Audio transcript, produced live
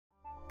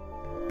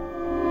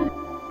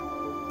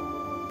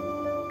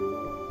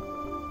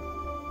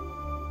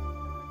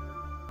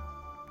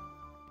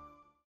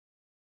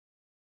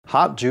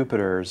Hot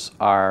Jupiters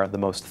are the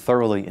most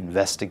thoroughly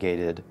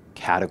investigated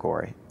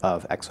category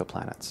of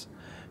exoplanets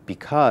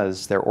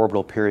because their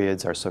orbital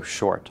periods are so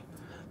short.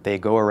 They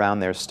go around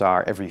their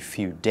star every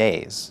few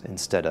days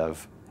instead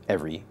of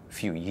every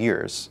few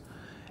years,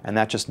 and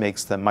that just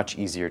makes them much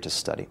easier to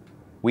study.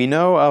 We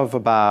know of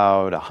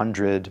about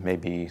 100,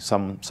 maybe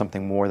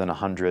something more than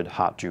 100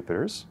 hot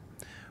Jupiters.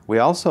 We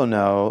also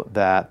know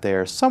that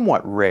they're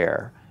somewhat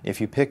rare.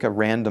 If you pick a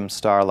random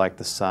star like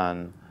the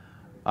Sun,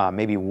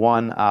 maybe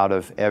 1 out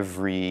of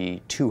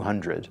every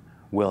 200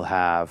 will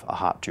have a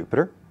hot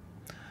Jupiter.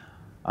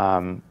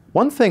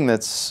 One thing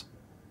that's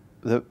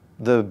the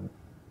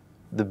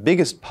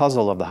biggest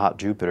puzzle of the hot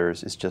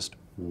Jupiters is just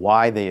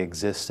why they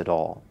exist at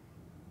all.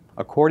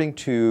 According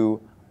to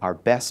our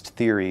best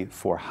theory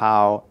for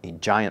how a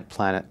giant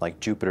planet like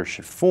Jupiter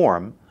should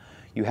form,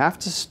 you have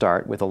to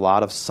start with a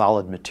lot of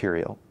solid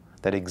material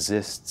that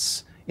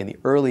exists in the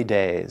early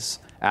days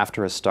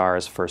after a star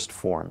is first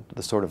formed,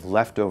 the sort of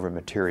leftover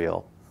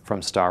material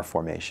from star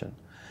formation.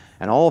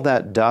 And all of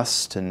that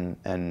dust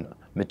and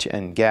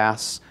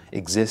gas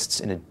exists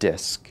in a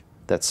disk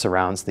that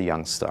surrounds the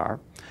young star.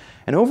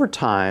 And over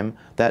time,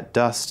 that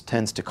dust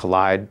tends to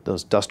collide,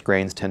 those dust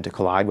grains tend to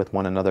collide with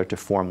one another to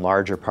form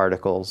larger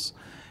particles.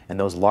 And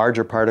those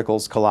larger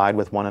particles collide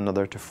with one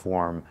another to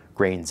form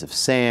grains of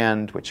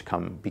sand, which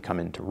become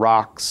into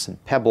rocks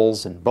and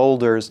pebbles and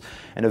boulders.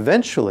 And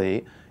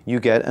eventually,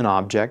 you get an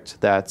object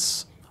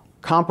that's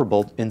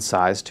comparable in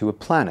size to a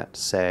planet,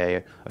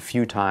 say a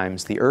few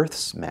times the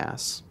Earth's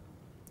mass.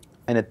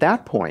 And at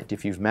that point,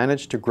 if you've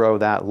managed to grow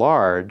that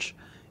large,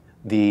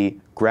 the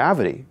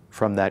gravity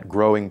from that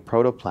growing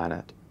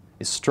protoplanet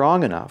is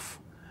strong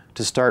enough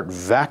to start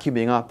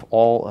vacuuming up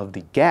all of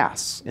the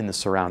gas in the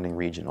surrounding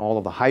region, all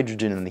of the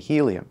hydrogen and the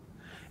helium.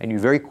 And you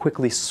very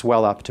quickly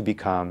swell up to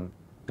become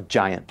a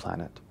giant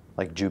planet,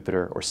 like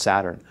Jupiter or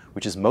Saturn,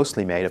 which is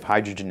mostly made of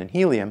hydrogen and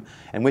helium,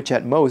 and which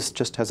at most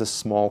just has a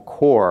small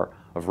core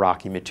of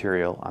rocky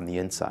material on the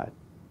inside.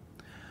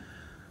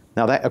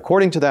 Now,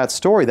 according to that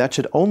story, that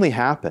should only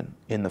happen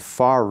in the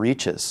far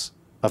reaches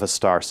of a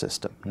star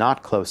system,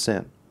 not close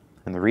in.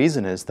 And the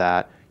reason is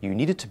that you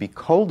need it to be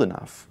cold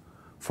enough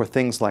for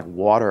things like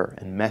water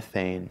and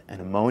methane and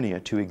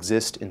ammonia to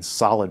exist in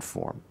solid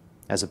form,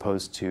 as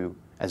opposed to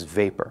as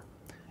vapor.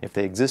 If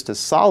they exist as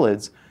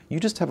solids,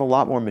 you just have a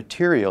lot more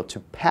material to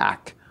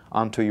pack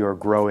onto your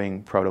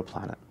growing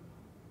protoplanet.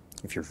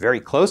 If you're very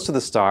close to the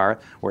star,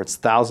 where it's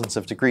thousands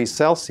of degrees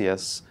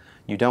Celsius,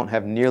 you don't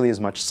have nearly as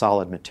much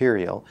solid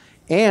material,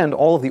 and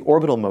all of the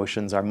orbital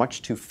motions are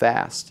much too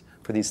fast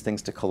for these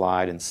things to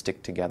collide and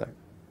stick together.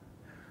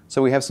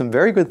 So we have some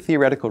very good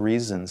theoretical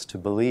reasons to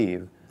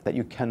believe that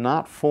you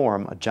cannot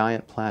form a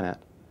giant planet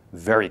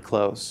very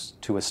close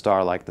to a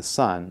star like the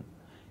Sun,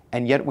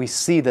 and yet we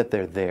see that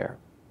they're there.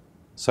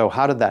 So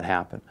how did that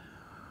happen?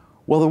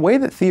 Well, the way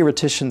that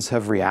theoreticians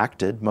have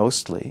reacted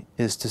mostly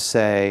is to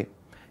say,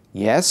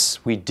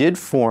 yes, we did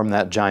form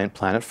that giant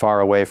planet far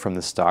away from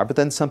the star, but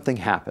then something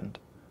happened.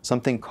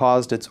 Something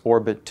caused its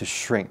orbit to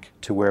shrink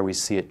to where we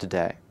see it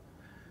today.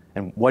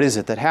 And what is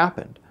it that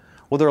happened?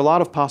 Well, there are a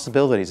lot of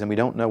possibilities, and we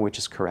don't know which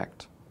is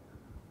correct.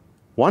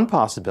 One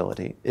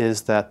possibility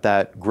is that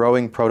that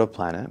growing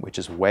protoplanet, which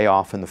is way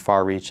off in the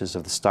far reaches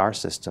of the star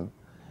system,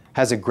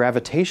 has a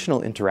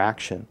gravitational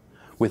interaction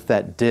with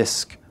that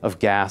disk of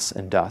gas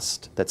and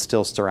dust that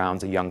still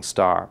surrounds a young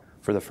star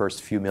for the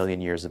first few million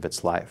years of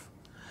its life.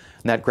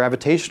 And that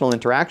gravitational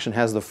interaction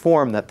has the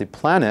form that the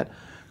planet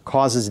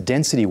causes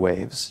density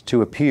waves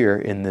to appear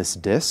in this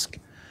disk,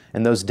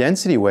 and those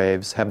density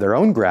waves have their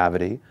own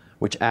gravity,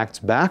 which acts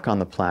back on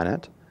the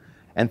planet,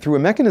 and through a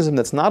mechanism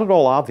that's not at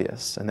all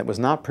obvious and that was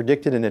not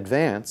predicted in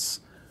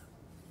advance,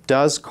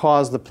 does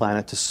cause the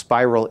planet to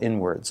spiral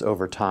inwards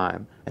over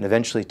time and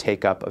eventually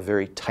take up a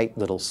very tight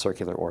little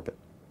circular orbit.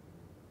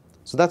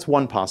 So that's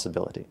one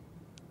possibility.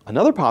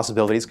 Another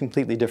possibility is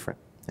completely different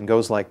and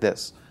goes like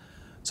this.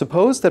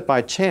 Suppose that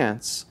by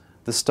chance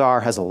the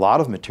star has a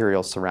lot of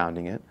material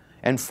surrounding it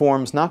and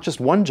forms not just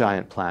one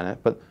giant planet,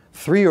 but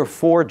 3 or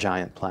 4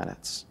 giant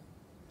planets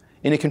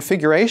in a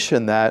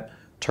configuration that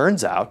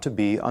turns out to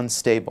be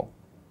unstable,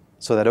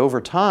 so that over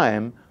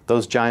time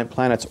those giant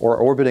planets are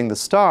orbiting the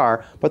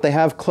star, but they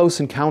have close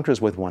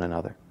encounters with one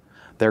another.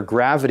 Their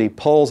gravity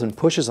pulls and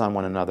pushes on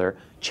one another,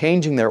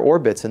 changing their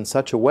orbits in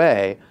such a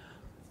way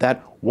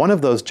that one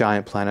of those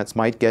giant planets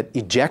might get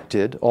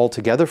ejected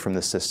altogether from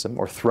the system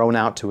or thrown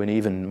out to an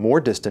even more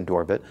distant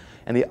orbit,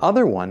 and the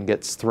other one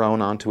gets thrown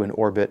onto an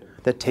orbit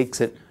that takes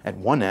it at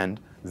one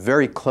end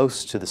very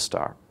close to the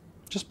star,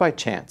 just by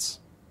chance.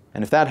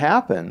 And if that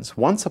happens,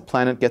 once a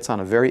planet gets on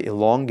a very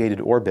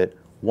elongated orbit,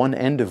 one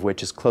end of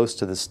which is close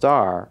to the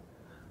star,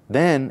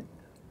 then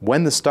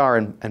when the star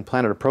and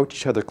planet approach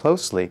each other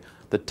closely,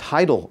 the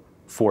tidal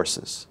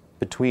forces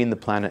between the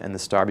planet and the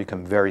star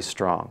become very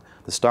strong.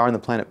 The star and the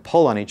planet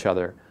pull on each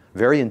other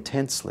very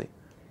intensely.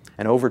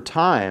 And over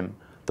time,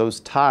 those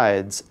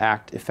tides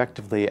act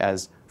effectively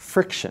as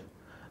friction.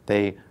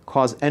 They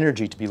cause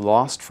energy to be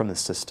lost from the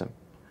system.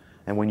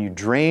 And when you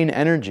drain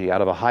energy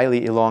out of a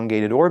highly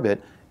elongated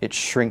orbit, it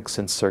shrinks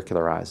and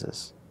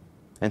circularizes.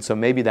 And so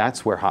maybe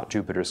that's where hot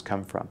Jupiters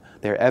come from.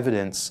 They're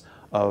evidence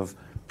of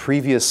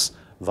previous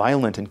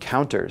violent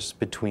encounters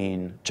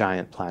between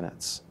giant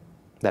planets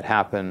that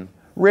happen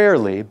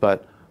rarely,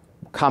 but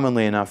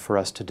commonly enough for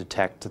us to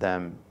detect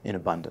them in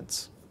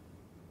abundance.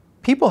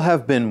 People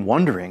have been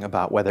wondering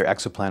about whether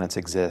exoplanets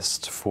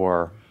exist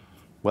for,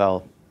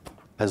 well,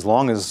 as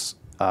long as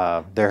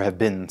there have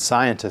been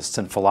scientists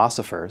and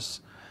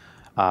philosophers.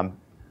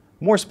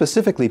 More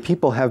specifically,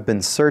 people have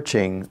been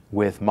searching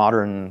with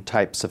modern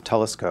types of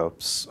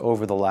telescopes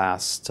over the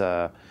last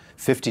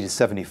 50 to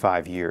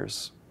 75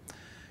 years.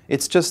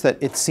 It's just that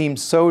it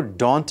seems so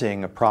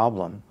daunting a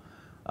problem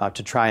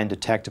to try and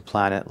detect a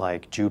planet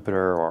like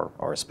Jupiter,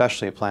 or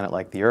especially a planet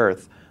like the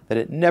Earth, that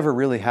it never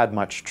really had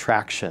much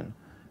traction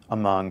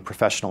among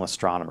professional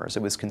astronomers.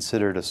 It was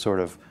considered a sort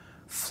of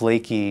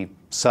flaky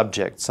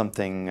subject,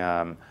 something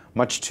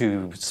much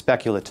too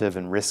speculative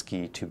and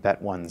risky to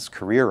bet one's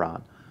career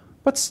on.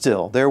 But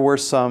still, there were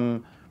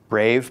some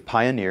brave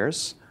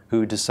pioneers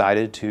who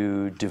decided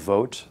to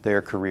devote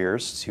their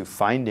careers to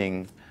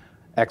finding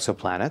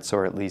exoplanets,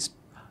 or at least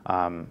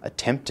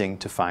attempting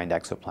to find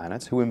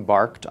exoplanets, who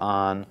embarked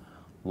on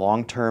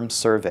long-term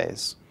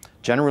surveys,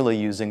 generally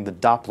using the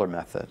Doppler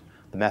method,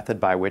 the method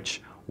by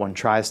which one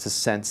tries to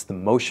sense the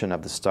motion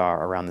of the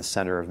star around the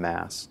center of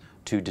mass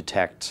to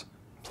detect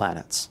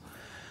planets.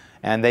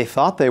 And they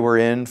thought they were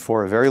in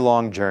for a very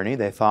long journey.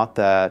 They thought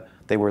that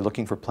they were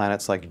looking for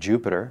planets like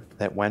Jupiter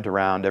that went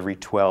around every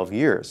 12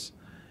 years.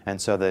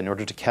 And so that in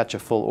order to catch a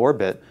full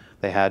orbit,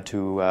 they had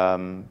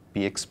to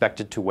be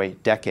expected to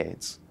wait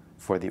decades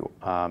for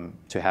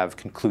to have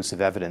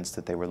conclusive evidence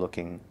that they were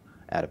looking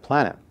at a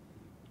planet.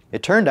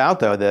 It turned out,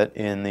 though, that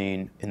in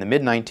the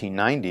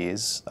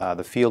mid-1990s,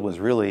 the field was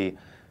really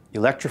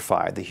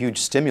electrified. The huge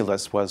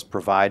stimulus was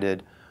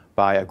provided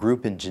by a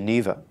group in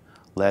Geneva,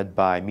 led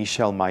by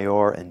Michel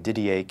Mayor and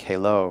Didier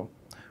Queloz,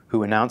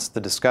 who announced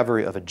the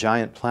discovery of a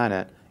giant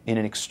planet in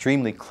an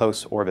extremely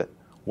close orbit,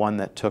 one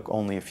that took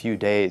only a few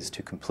days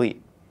to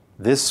complete.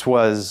 This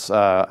was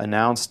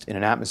announced in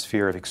an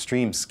atmosphere of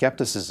extreme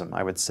skepticism,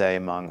 I would say,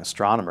 among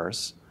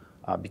astronomers,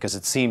 because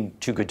it seemed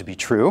too good to be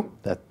true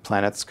that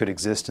planets could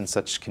exist in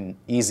such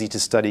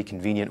easy-to-study,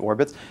 convenient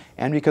orbits,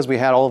 and because we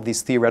had all of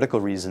these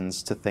theoretical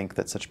reasons to think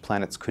that such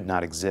planets could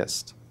not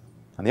exist.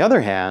 On the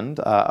other hand,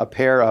 a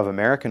pair of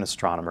American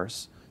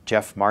astronomers,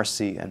 Jeff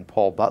Marcy and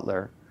Paul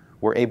Butler,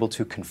 were able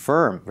to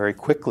confirm very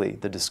quickly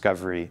the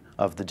discovery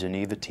of the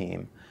Geneva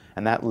team,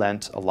 and that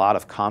lent a lot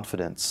of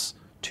confidence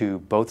to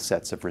both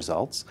sets of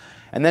results.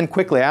 And then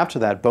quickly after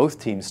that, both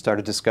teams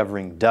started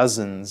discovering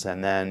dozens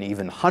and then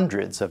even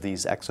hundreds of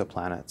these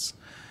exoplanets,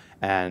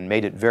 and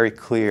made it very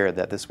clear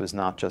that this was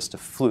not just a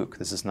fluke,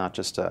 this is not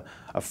just a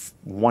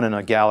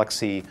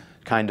one-in-a-galaxy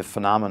kind of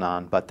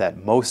phenomenon, but that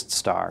most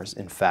stars,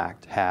 in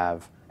fact,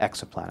 have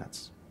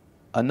exoplanets.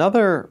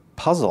 Another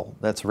puzzle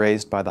that's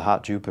raised by the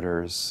hot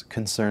Jupiters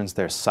concerns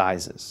their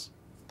sizes.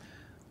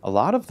 A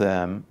lot of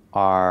them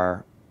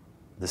are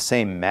the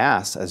same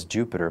mass as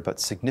Jupiter, but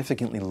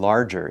significantly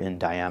larger in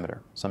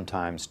diameter,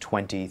 sometimes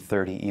 20,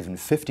 30, even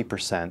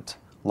 50%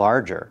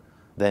 larger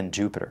than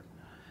Jupiter.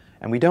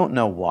 And we don't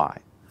know why.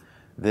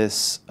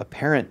 This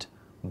apparent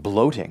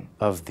bloating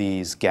of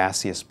these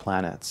gaseous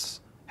planets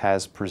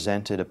has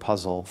presented a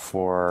puzzle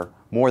for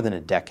more than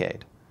a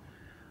decade.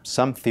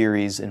 Some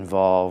theories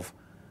involve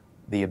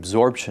the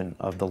absorption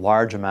of the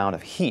large amount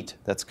of heat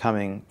that's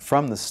coming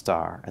from the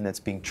star and that's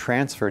being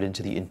transferred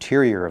into the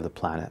interior of the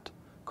planet,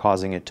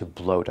 causing it to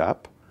bloat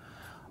up.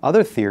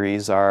 Other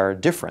theories are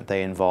different.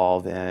 They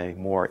involve a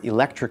more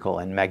electrical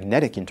and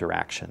magnetic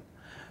interaction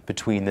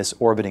between this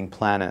orbiting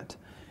planet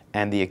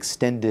and the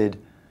extended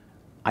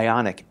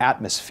ionic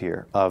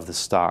atmosphere of the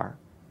star.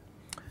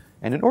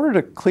 And in order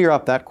to clear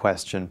up that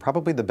question,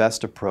 probably the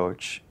best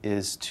approach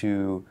is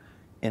to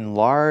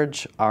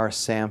enlarge our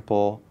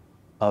sample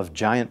of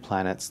giant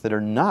planets that are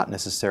not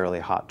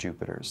necessarily hot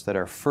Jupiters, that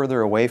are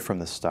further away from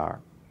the star,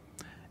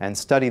 and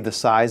study the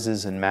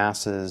sizes and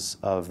masses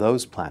of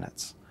those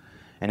planets.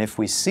 And if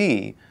we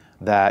see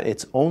that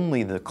it's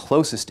only the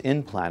closest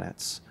in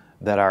planets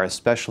that are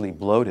especially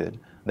bloated,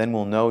 then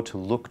we'll know to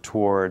look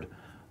toward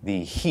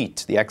the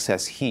heat, the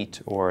excess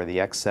heat, or the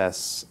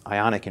excess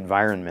ionic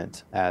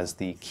environment as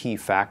the key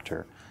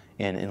factor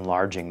in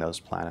enlarging those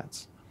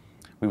planets.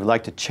 We would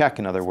like to check,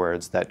 in other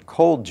words, that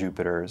cold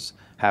Jupiters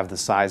have the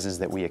sizes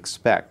that we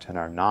expect and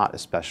are not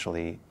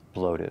especially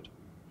bloated.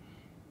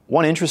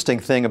 One interesting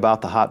thing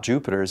about the hot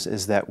Jupiters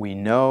is that we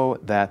know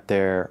that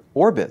their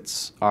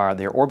orbits,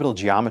 their orbital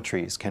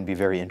geometries can be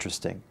very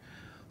interesting.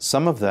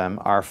 Some of them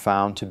are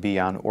found to be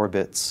on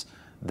orbits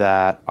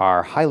that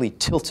are highly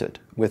tilted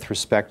with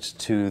respect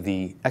to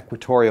the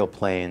equatorial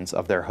planes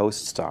of their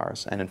host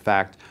stars. And in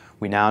fact,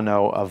 we now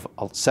know of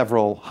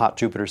several hot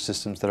Jupiter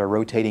systems that are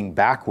rotating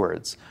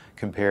backwards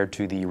compared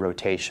to the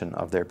rotation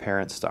of their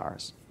parent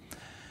stars.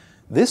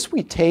 This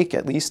we take,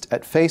 at least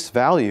at face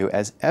value,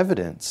 as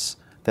evidence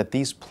that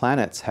these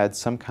planets had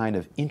some kind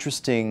of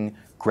interesting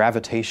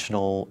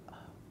gravitational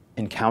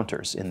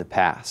encounters in the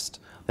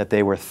past, that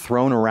they were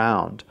thrown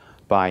around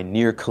by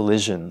near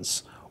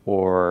collisions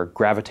or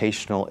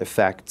gravitational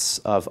effects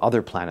of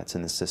other planets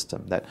in the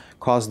system that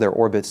cause their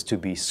orbits to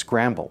be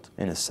scrambled,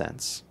 in a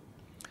sense.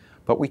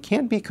 But we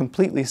can't be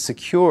completely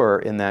secure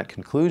in that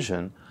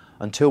conclusion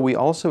until we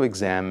also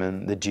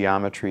examine the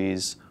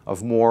geometries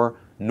of more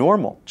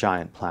normal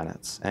giant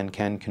planets and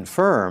can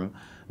confirm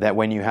that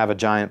when you have a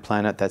giant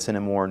planet that's in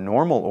a more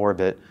normal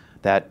orbit,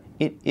 that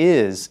it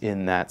is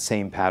in that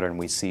same pattern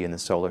we see in the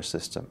solar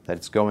system, that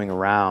it's going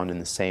around in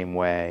the same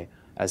way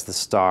as the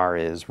star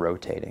is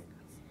rotating.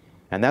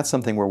 And that's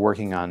something we're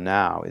working on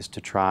now, is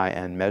to try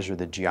and measure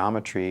the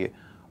geometry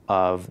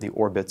of the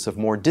orbits of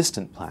more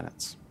distant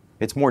planets.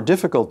 It's more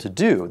difficult to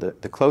do.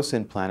 The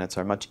close-in planets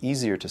are much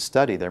easier to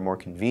study. They're more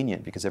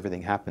convenient because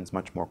everything happens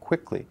much more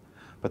quickly.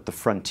 But the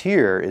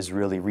frontier is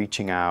really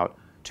reaching out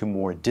to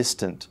more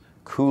distant,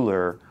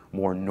 cooler,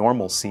 more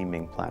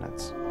normal-seeming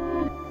planets.